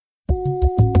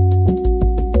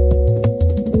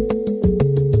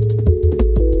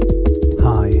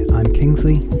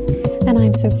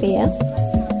Sophia.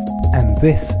 And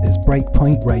this is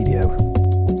Breakpoint Radio,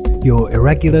 your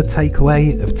irregular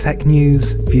takeaway of tech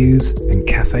news, views and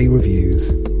cafe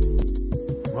reviews.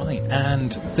 Right,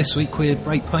 and this week we're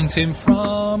breakpointing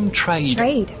from Trade.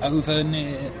 Over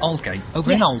near Aldgate.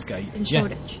 Over in Aldgate. In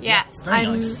Shoreditch. Yeah. Yes. Very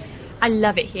nice. I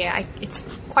love it here. It's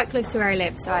quite close to where I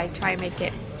live, so I try and make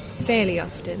it fairly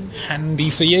often.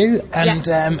 Handy for you. And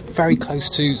Yes. very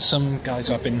close to some guys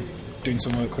who I've been doing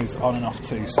some work with on and off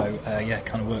too, so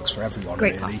kind of works for everyone.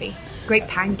 Great really. coffee. Great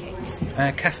pancakes.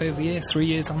 Cafe of the Year, 3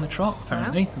 years on the trot,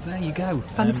 apparently. Wow. There you go.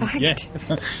 Fun fact. Yeah.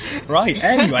 Right,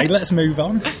 anyway, let's move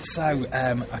on. So,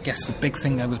 I guess the big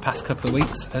thing over the past couple of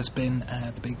weeks has been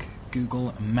the big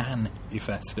Google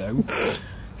Man-i-festo.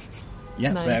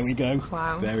 Yeah, Nice. There we go.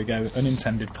 Wow. There we go.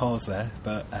 Unintended pause there,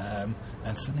 but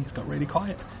and suddenly it's got really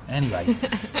quiet. Anyway,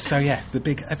 so yeah, the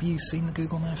big. Have you seen the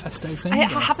Google Man-i-festo thing?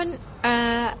 I haven't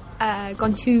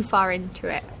gone too far into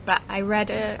it, but I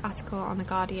read an article on The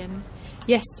Guardian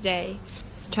yesterday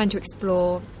trying to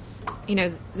explore,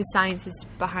 the sciences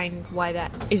behind why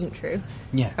that isn't true.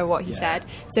 Yeah. Or what he said.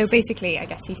 So basically, I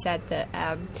guess he said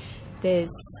that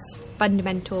there's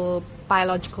fundamental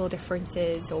biological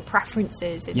differences or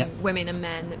preferences in women and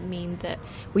men that mean that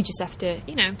we just have to,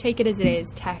 take it as it is.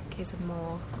 Tech is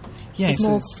more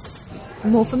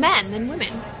for men than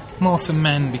women. More for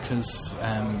men because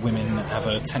women have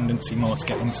a tendency more to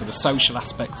get into the social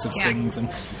aspects of things, and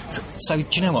so do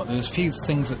you know what? There's a few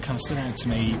things that kind of stood out to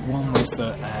me. One was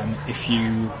that if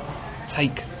you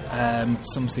take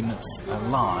something that's a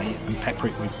lie and pepper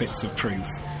it with bits of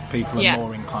truth, people are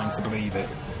more inclined to believe it.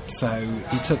 So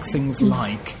he took things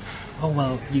like,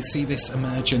 you see this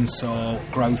emergence or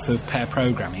growth of pair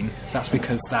programming, that's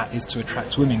because that is to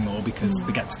attract women more because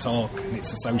they get to talk and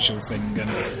it's a social thing.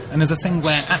 And there's a thing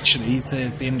where actually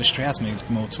the industry has moved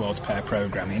more towards pair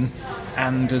programming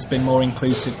and has been more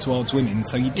inclusive towards women.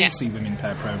 So you do see women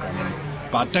pair programming.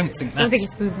 But I don't think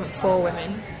it's movement for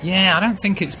women. Yeah, I don't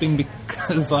think it's been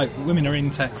because women are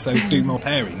in tech, so do more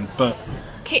pairing. But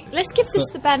okay, let's give this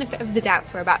the benefit of the doubt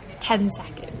for about 10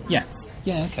 seconds. Yeah,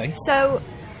 okay. So,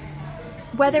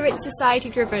 whether it's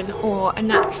society-driven or a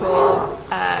natural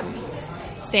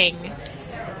thing,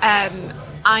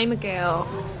 I'm a girl,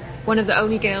 one of the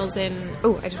only girls in...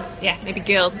 maybe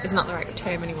girl is not the right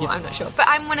term anymore, I'm not sure. But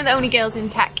I'm one of the only girls in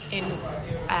tech in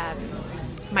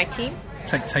my team.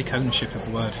 Take ownership of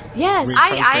the word. Yes,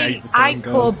 I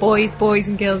call boys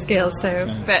and girls, so.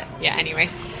 But yeah, anyway.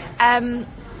 And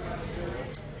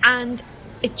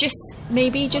it just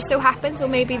so happens, or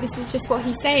maybe this is just what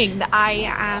he's saying, that I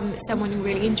am someone who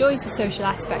really enjoys the social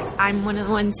aspect. I'm one of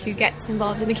the ones who gets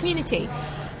involved in the community.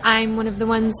 I'm one of the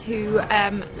ones who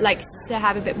likes to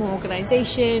have a bit more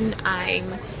organisation. I'm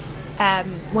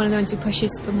one of the ones who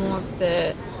pushes for more of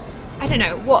the,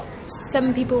 what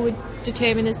some people would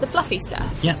determine as the fluffy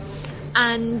stuff. Yeah.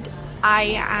 And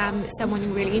I am someone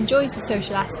who really enjoys the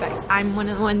social aspect. I'm one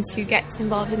of the ones who gets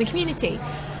involved in the community.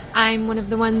 I'm one of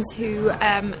the ones who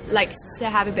likes to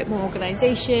have a bit more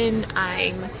organisation.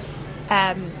 I'm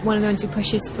one of the ones who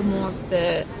pushes for more of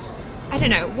the,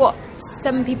 what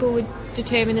some people would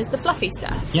determine as the fluffy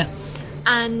stuff. Yeah.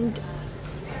 And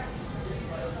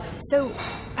so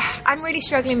I'm really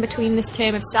struggling between this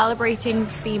term of celebrating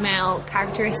female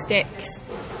characteristics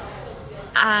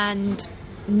and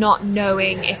not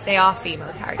knowing if they are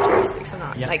female characteristics or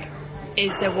not. Yeah.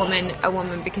 Is a woman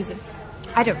because of...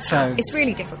 I don't know. It's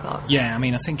really difficult. Yeah,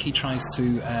 I think he tries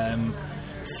to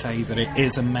say that it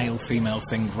is a male-female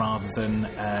thing rather than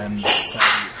say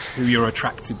who you're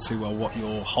attracted to or what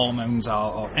your hormones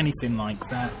are or anything like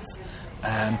that.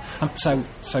 So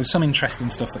some interesting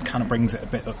stuff that kind of brings it a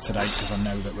bit up to date, because I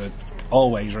know that we're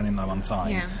always running low on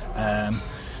time. Yeah.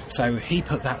 So he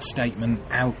put that statement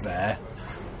out there.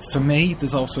 For me,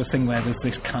 there's also a thing where there's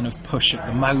this kind of push at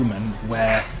the moment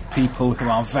where people who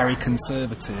are very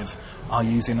conservative are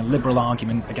using a liberal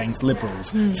argument against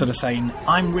liberals. Sort of saying,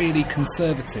 I'm really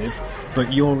conservative,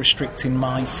 but you're restricting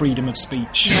my freedom of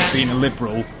speech, being a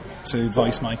liberal, to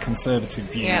voice my conservative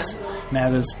views. Now,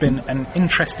 there's been an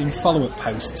interesting follow-up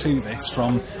post to this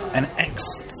from an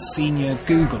ex-senior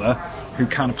Googler who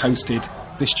kind of posted,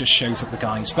 this just shows that the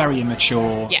guy's very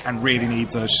immature and really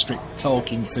needs a strict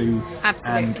talking to.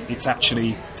 Absolutely. And it's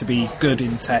actually, to be good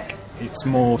in tech, it's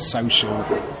more social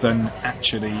than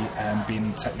actually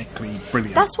being technically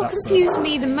brilliant. That's what confused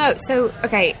me the most. So,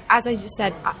 okay, as I just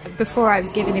said, before I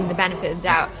was giving him the benefit of the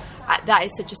doubt, that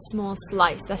is such a small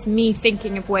slice. That's me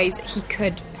thinking of ways that he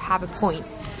could have a point.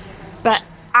 But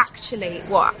actually,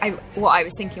 what I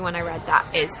was thinking when I read that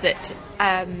is that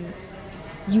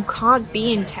you can't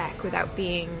be in tech without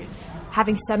being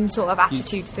having some sort of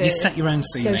aptitude for you set your own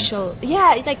ceiling. social.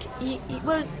 Yeah, like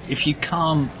if you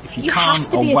can't have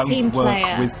to or be a won't team work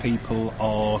player. with people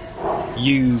or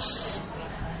use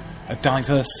a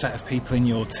diverse set of people in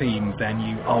your team, then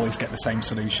you always get the same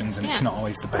solutions, and it's not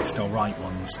always the best or right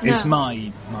ones. No. It's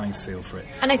my feel for it.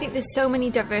 And I think there's so many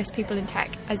diverse people in tech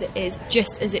as it is,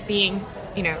 just as it being,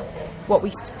 you know, what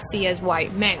we see as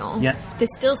white male. Yeah.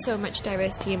 There's still so much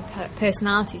diversity in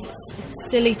personalities. It's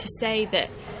silly to say that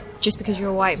just because you're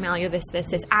a white male, you're this,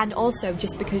 and also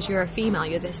just because you're a female,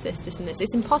 you're this, and this.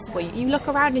 It's impossible. You look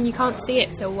around and you can't see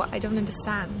it, so I don't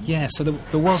understand. Yeah, so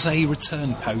there was a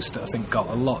return post that I think got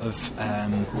a lot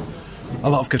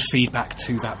of good feedback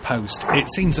to that post. It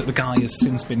seems that the guy has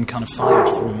since been kind of fired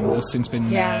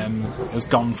has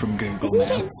gone from Google. Isn't now.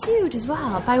 he getting sued as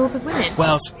well by other women?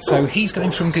 Well, so he's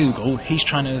going from Google. He's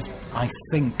trying to, I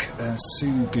think,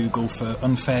 sue Google for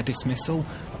unfair dismissal.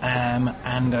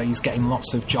 And he's getting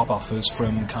lots of job offers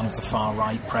from kind of the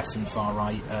far-right press and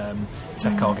far-right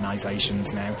tech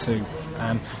organisations now too.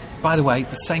 By the way,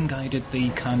 the same guy who did the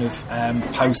kind of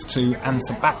post to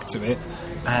answer back to it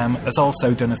has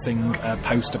also done a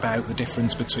post about the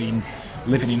difference between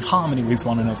living in harmony with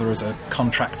one another as a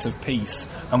contract of peace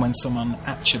and when someone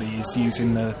actually is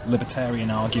using the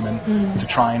libertarian argument to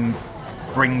try and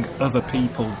bring other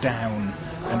people down,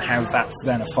 and how that's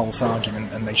then a false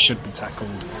argument and they should be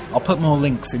tackled. I'll put more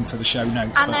links into the show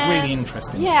notes, but really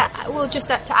interesting stuff. Yeah, well, just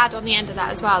to add on the end of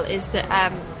that as well is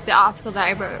that the article that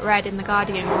I read in The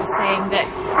Guardian was saying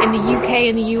that in the UK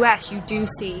and the US you do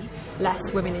see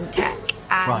less women in tech.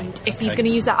 And if he's going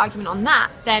to use that argument on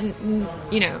that, then,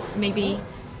 you know, maybe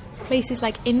places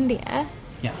like India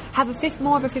have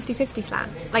more of a 50-50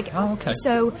 slant.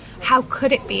 So how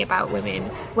could it be about women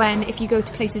when if you go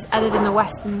to places other than the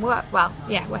Western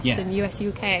US,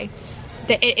 UK,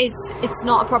 that it's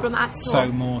not a problem at all. So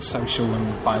more social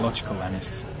and biological then,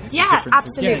 if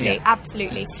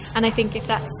absolutely. And I think if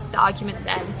that's the argument,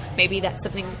 then maybe that's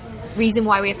reason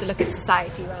why we have to look at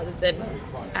society rather than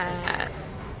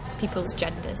people's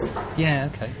genders. Yeah,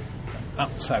 okay.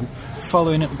 So,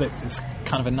 following up with it is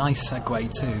kind of a nice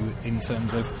segue too, in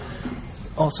terms of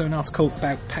also an article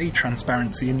about pay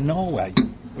transparency in Norway,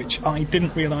 which I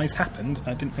didn't realise happened.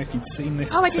 I didn't know if you'd seen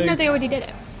this. I didn't know they already did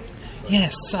it.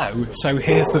 Yes, so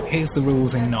here's the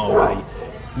rules in Norway.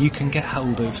 You can get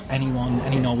hold of any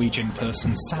Norwegian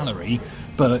person's salary,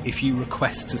 but if you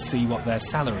request to see what their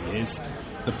salary is,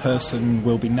 the person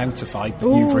will be notified that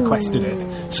you've requested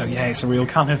it. So yeah, it's a real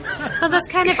kind of... Well, that's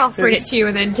kind of offering it to you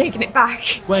and then taking it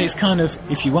back. Well, it's kind of,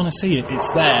 if you want to see it,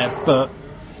 it's there, but...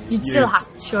 You'd still have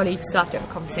to have a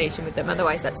conversation with them,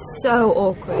 otherwise that's so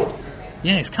awkward.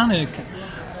 Yeah, it's kind of...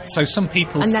 So some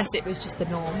people... Unless it was just the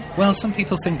norm. Well, some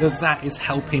people think that is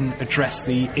helping address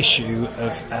the issue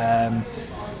of...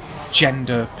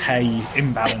 gender pay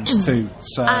imbalance too.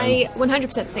 So I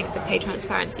 100% think that pay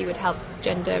transparency would help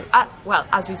gender,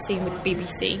 as we've seen with the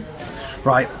BBC.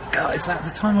 Right, God, is that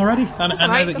the time already? I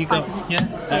know that you got...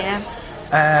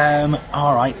 Yeah.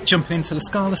 All right, jumping into the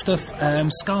Scala stuff.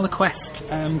 scalaquest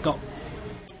got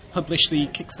published the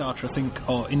Kickstarter, I think,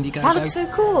 or Indiegogo. That looks so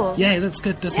cool. Yeah, it looks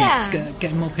good, doesn't it? It's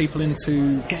getting more people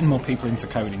into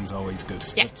coding is always good.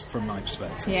 Yeah. From my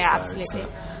perspective. Yeah, absolutely.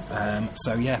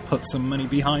 So yeah, put some money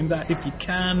behind that if you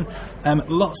can.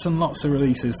 Lots and lots of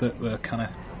releases that were kind of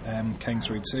came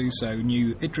through too. So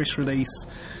new Idris release,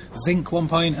 Zinc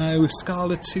 1.0,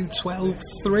 Scala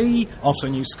 2.12.3, also a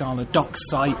new Scala docs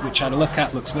site which I had a look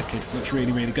at. Looks wicked. Looks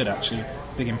really, really good actually.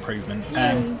 Big improvement.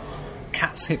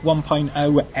 Cats Hit 1.0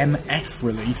 MF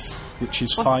release, which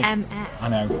is fine. MF? I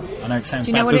know it sounds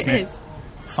Do you know bad, what doesn't it is?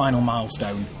 Final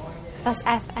milestone. That's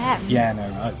FM. Yeah,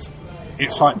 no,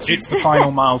 it's fine. It's the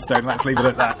final milestone. Let's leave it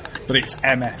at that. But it's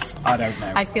MF. I don't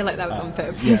know. I feel like that was on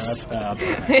purpose. Yeah, I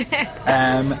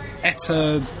don't know.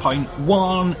 ETA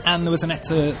 0.1, and there was an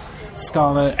ETA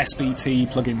Scala SBT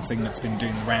plugin thing that's been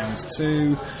doing the rounds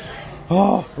too.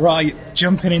 Oh, right,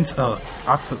 jumping into...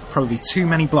 I put probably too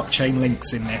many blockchain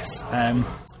links in this.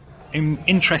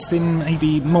 Interesting,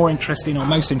 maybe more interesting or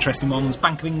most interesting ones.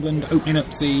 Bank of England opening up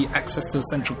the access to the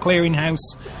central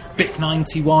clearinghouse. BIP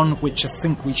 91, which I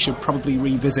think we should probably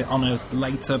revisit on a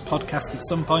later podcast at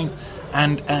some point.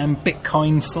 And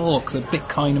Bitcoin fork, the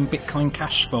Bitcoin and Bitcoin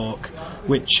Cash fork,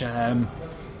 which...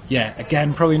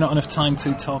 again, probably not enough time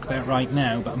to talk about right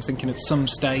now, but I'm thinking at some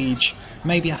stage,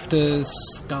 maybe after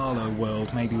Scala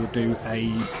World, maybe we'll do a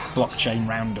blockchain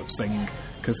roundup thing,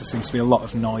 because there seems to be a lot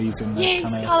of noise in the Yay, kind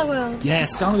of... Scala World! Yeah,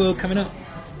 Scala World coming up.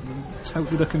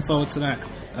 Totally looking forward to that.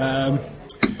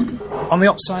 On the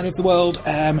upside of the world,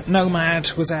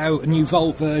 Nomad was out, a new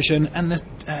Vault version, and the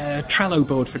Trello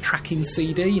board for tracking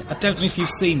CD. I don't know if you've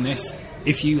seen this.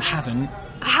 If you haven't...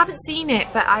 I haven't seen it,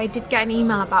 but I did get an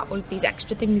email about all of these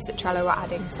extra things that Trello are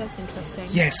adding, so that's interesting.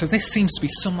 Yeah, so this seems to be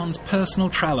someone's personal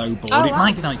Trello board. Oh, it wow.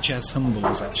 might be like Jez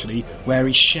Humble's, actually, where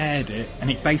he shared it, and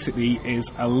it basically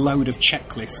is a load of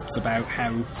checklists about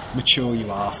how mature you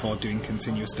are for doing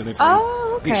continuous delivery.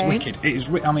 Oh, okay. It's wicked. It is.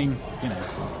 I mean, you know,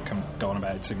 I can't go on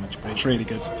about it too much, but it's really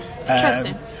good.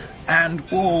 Interesting. And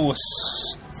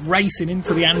racing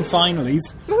into the and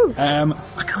finalies. Ooh.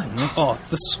 I can't remember. Oh,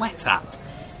 the Sweat app.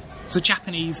 It's a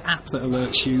Japanese app that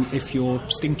alerts you if you're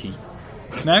stinky.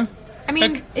 No? I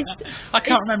mean, I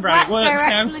can't remember how it works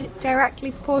now.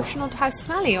 Directly proportional to how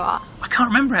smelly you are. I can't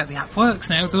remember how the app works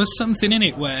now. There was something in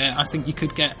it where I think you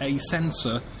could get a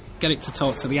sensor, get it to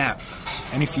talk to the app,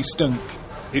 and if you stunk,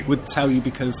 it would tell you,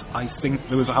 because I think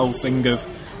there was a whole thing of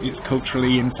it's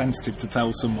culturally insensitive to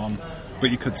tell someone,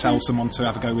 but you could tell someone to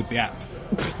have a go with the app,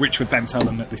 which would then tell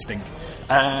them that they stink.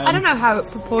 I don't know how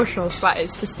proportional sweat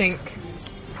is to stink.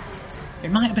 It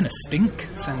might have been a stink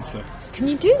sensor. Can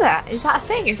you do that? Is that a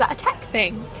thing? Is that a tech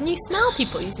thing? Can you smell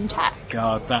people using tech?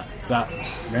 God, that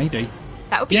maybe.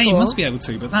 That would be cool. cool. You must be able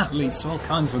to, but that leads to all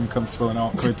kinds of uncomfortable and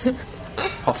awkward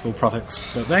possible products.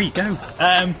 But there you go.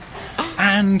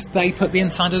 And they put the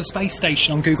inside of the space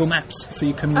station on Google Maps, so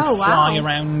you can fly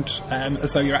around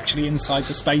as though you're actually inside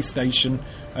the space station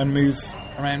and move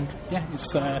around. Yeah,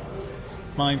 it's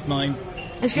my.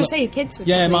 I was going to say your kids would.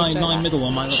 Yeah, probably my enjoy middle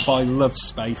one, my little boy, loves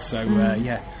space, so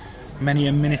yeah, many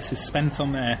a minute is spent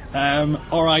on there.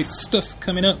 Alright, stuff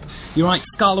coming up. You're right,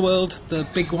 Scala World, the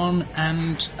big one,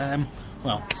 and,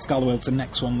 Scala World's the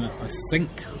next one that I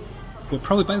think we're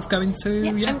probably both going to.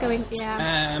 Yeah, yeah? I'm going,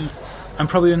 yeah. And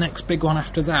probably the next big one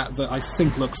after that I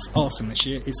think looks awesome this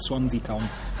year is SwanseaCon,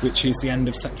 which is the end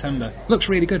of September. Looks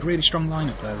really good, really strong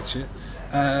lineup there this year.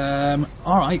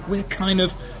 Alright, we're kind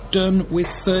of done with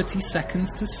 30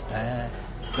 seconds to spare.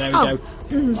 There we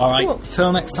go. Alright, cool.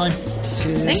 Till next time.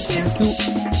 Cheers.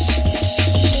 Thank you.